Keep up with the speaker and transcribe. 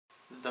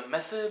The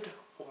Method,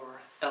 or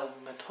El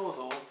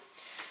Método,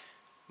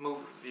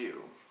 movie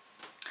review.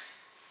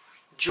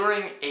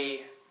 During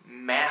a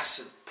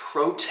massive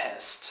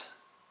protest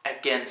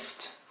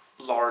against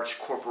large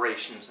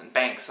corporations and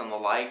banks and the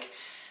like,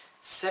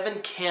 7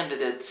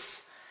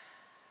 candidates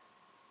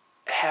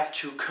have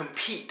to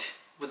compete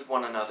with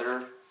one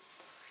another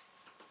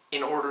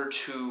in order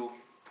to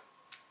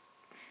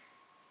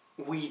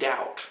weed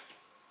out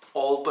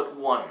all but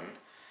one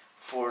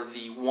for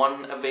the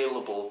one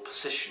available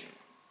position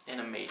in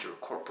a major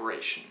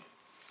corporation.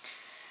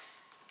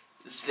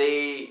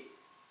 They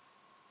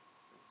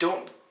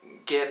don't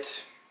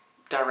get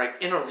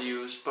direct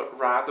interviews, but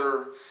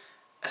rather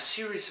a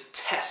series of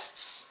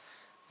tests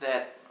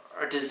that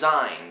are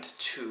designed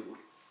to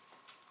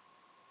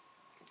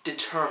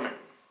determine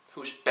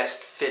who's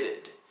best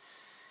fitted.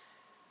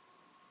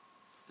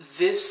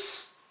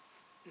 This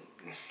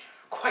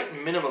quite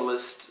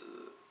minimalist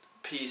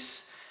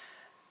piece,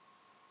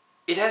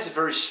 it has a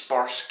very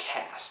sparse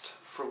cast,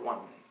 for one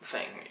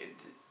thing.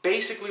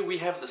 Basically, we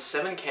have the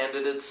 7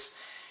 candidates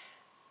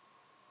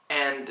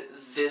and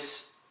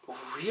this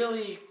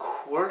really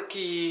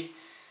quirky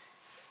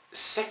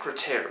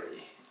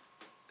secretary,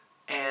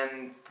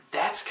 and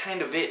that's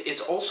kind of it.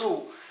 It's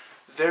also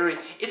very,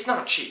 it's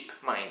not cheap,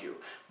 mind you,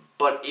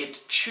 but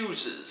it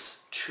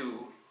chooses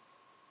to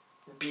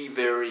be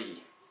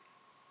very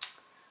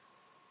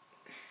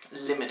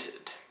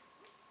limited,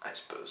 I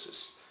suppose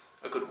is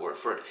a good word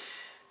for it.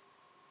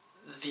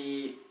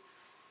 The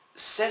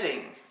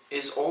setting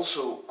is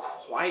also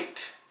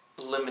quite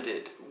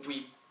limited.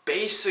 We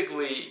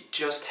basically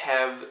just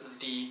have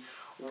the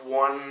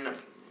one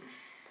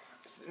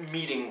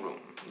meeting room,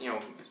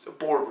 a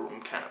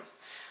boardroom kind of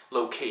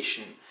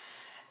location.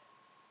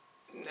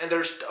 And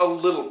there's a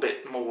little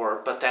bit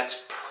more, but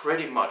that's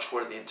pretty much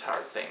where the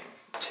entire thing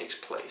takes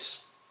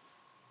place.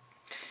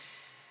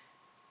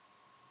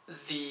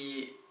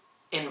 The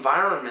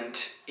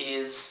environment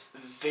is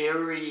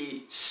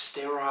very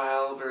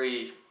sterile,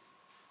 very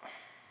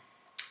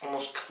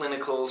almost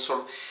clinical,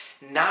 sort of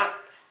not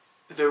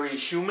very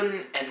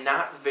human and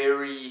not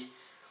very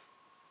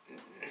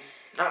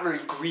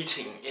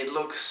greeting. It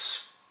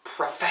looks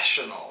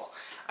professional,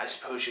 I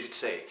suppose you could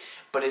say,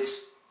 but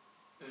it's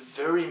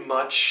very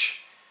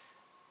much,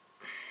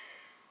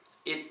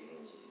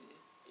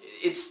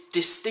 it's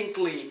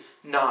distinctly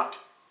not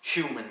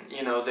human.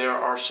 There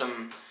are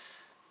some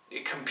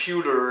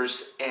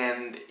computers,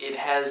 and it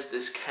has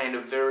this kind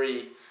of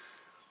very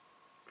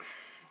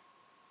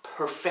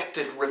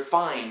perfected,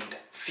 refined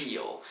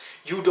feel.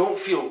 You don't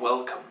feel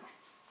welcome.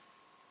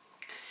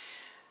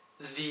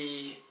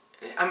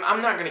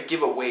 I'm not going to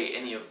give away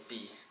any of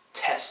the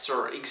tests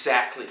or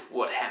exactly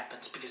what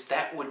happens, because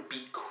that would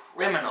be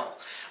criminal.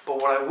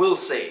 But what I will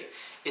say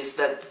is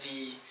that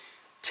the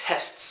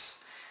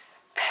tests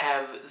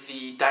have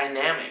the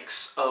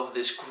dynamics of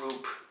this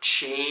group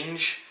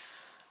change,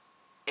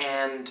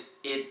 and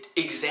it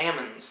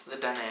examines the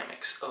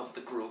dynamics of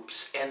the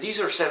groups. And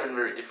these are 7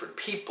 very different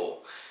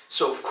people.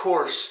 So of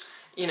course,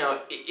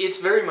 it's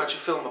very much a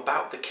film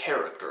about the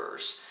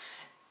characters.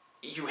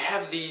 You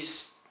have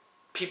these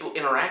people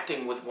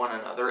interacting with one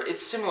another.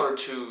 It's similar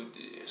to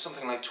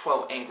something like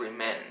 12 Angry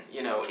Men.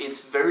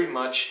 It's very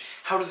much,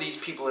 how do these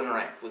people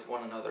interact with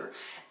one another?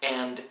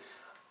 And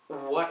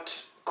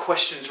what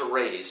questions are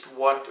raised?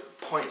 What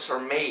points are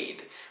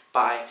made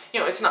by,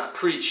 it's not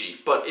preachy,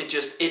 but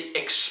it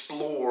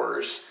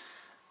explores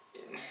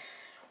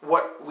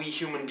what we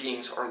human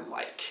beings are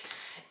like.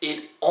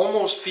 It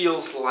almost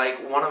feels like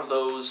one of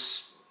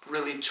those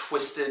really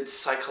twisted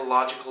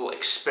psychological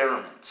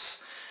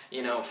experiments,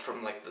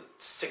 from like the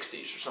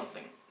 60s or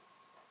something.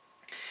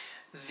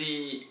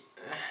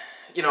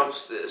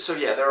 So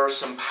yeah, there are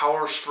some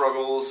power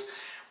struggles.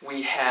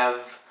 We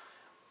have,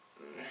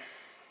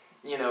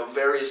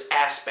 various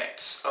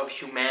aspects of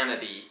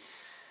humanity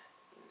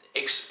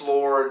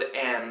explored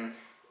and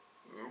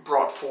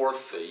brought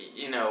forth,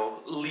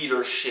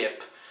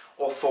 leadership,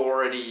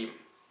 authority,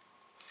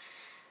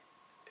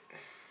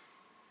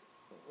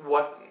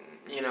 what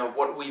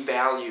we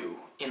value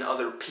in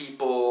other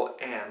people,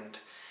 and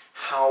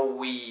how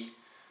we,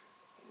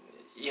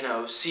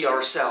 see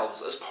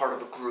ourselves as part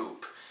of a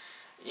group,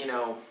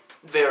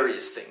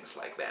 various things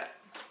like that.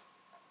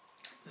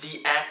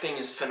 The acting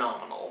is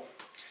phenomenal.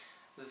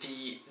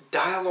 The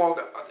dialogue,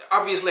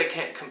 obviously I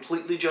can't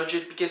completely judge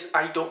it because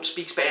I don't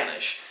speak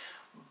Spanish,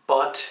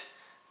 but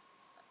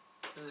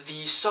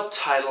the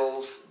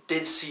subtitles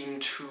did seem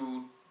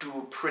to do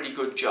a pretty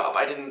good job.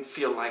 I didn't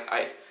feel like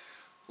I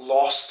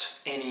lost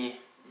any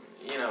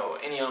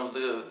of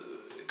the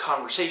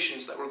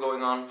conversations that were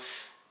going on,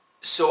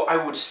 so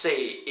I would say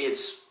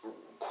it's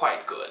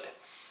quite good.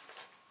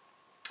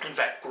 In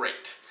fact,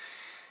 great.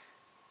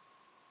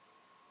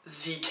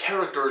 The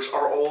characters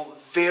are all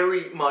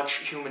very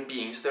much human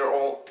beings. They're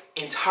all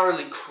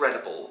entirely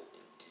credible.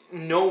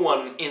 No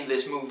one in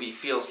this movie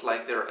feels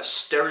like they're a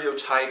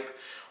stereotype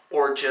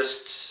or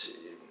just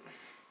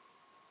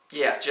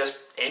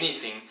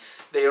anything.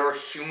 They are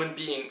human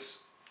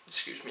beings,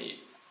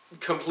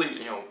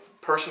 completely,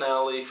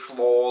 personality,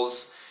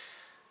 flaws,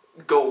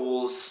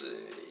 goals,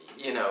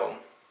 you know,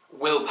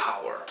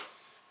 willpower.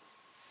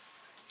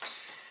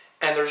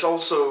 And there's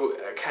also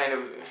a kind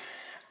of...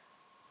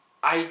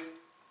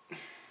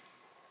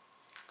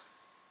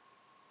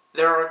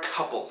 There are a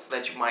couple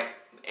that you might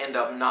end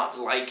up not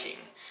liking.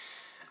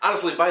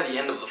 Honestly, by the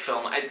end of the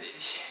film,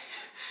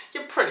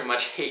 you pretty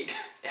much hate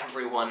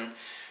everyone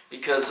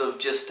because of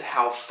just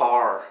how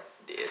far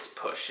it's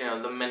pushed, you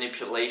know, the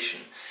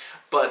manipulation.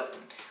 But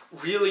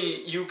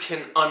really, you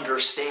can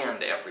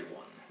understand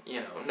everyone, you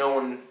know. No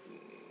one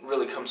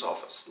really comes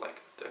off as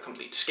like the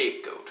complete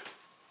scapegoat.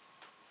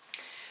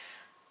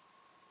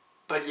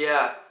 But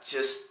yeah,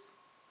 just...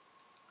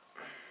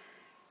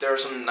 there are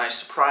some nice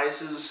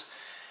surprises.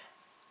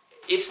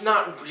 It's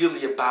not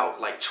really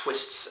about like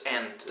twists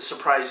and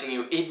surprising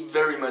you. It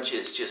very much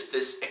is just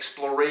this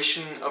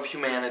exploration of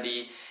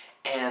humanity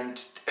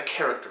and a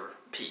character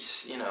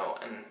piece, you know,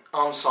 an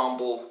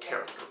ensemble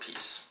character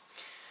piece.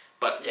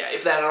 But yeah,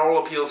 if that at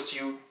all appeals to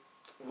you,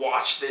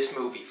 watch this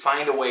movie.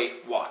 Find a way,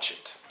 watch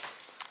it.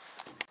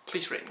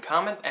 Please rate and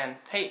comment, and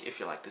hey, if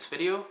you like this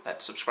video,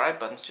 that subscribe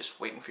button's just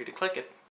waiting for you to click it.